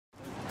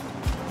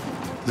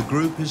The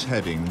group is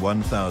heading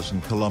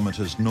 1,000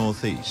 kilometres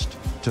northeast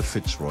to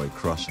Fitzroy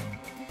Crossing.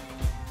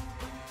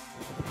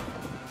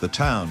 The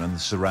town and the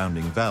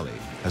surrounding valley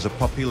has a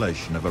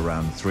population of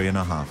around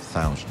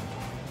 3,500.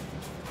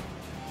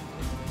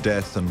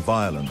 Death and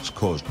violence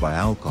caused by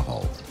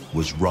alcohol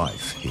was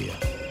rife here.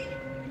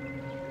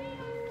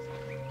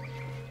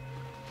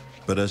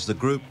 But as the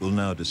group will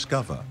now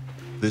discover,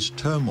 this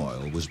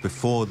turmoil was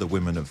before the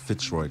women of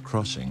Fitzroy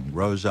Crossing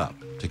rose up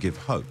to give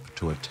hope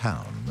to a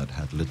town that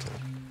had little.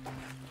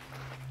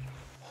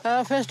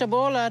 First of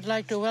all, I'd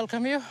like to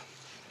welcome you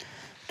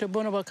to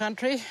Bunaba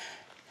country.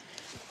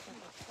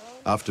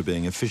 After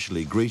being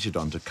officially greeted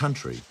onto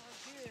country,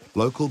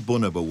 local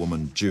Bunaba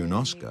woman June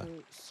Oscar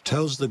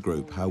tells the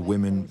group how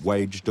women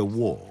waged a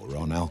war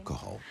on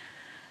alcohol.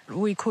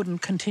 We couldn't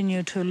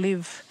continue to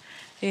live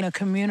in a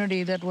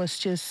community that was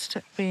just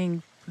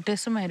being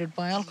decimated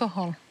by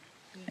alcohol.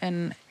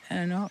 And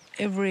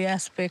every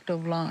aspect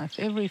of life,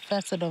 every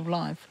facet of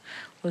life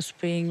was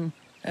being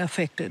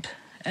affected.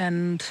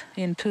 And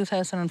in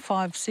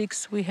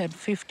 2005-06, we had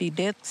 50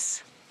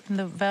 deaths in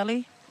the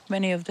valley.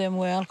 Many of them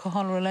were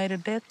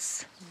alcohol-related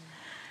deaths.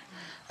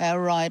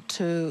 Our right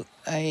to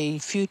a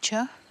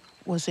future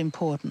was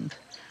important.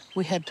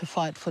 We had to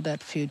fight for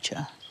that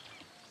future.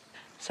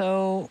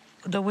 So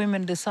the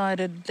women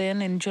decided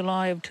then in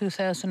July of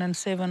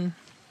 2007,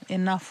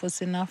 enough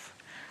was enough.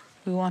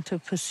 We want to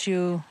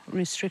pursue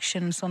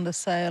restrictions on the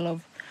sale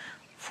of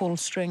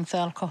full-strength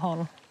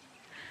alcohol.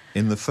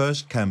 In the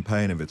first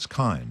campaign of its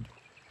kind,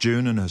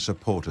 June and her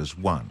supporters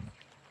won.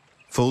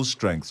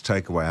 Full-strength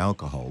takeaway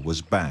alcohol was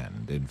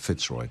banned in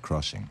Fitzroy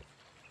Crossing.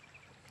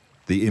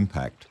 The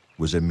impact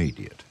was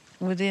immediate.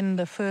 Within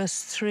the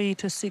first 3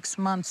 to 6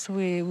 months,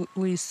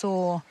 we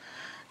saw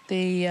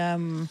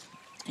the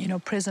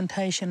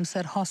presentations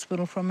at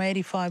hospital from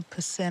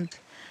 85%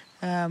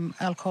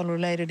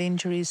 alcohol-related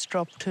injuries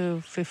dropped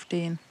to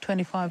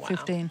 25,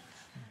 15.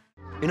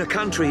 In a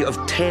country of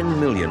 10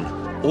 million,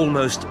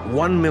 almost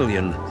 1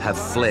 million have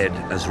fled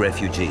as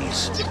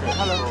refugees.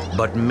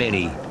 But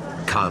many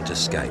can't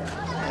escape.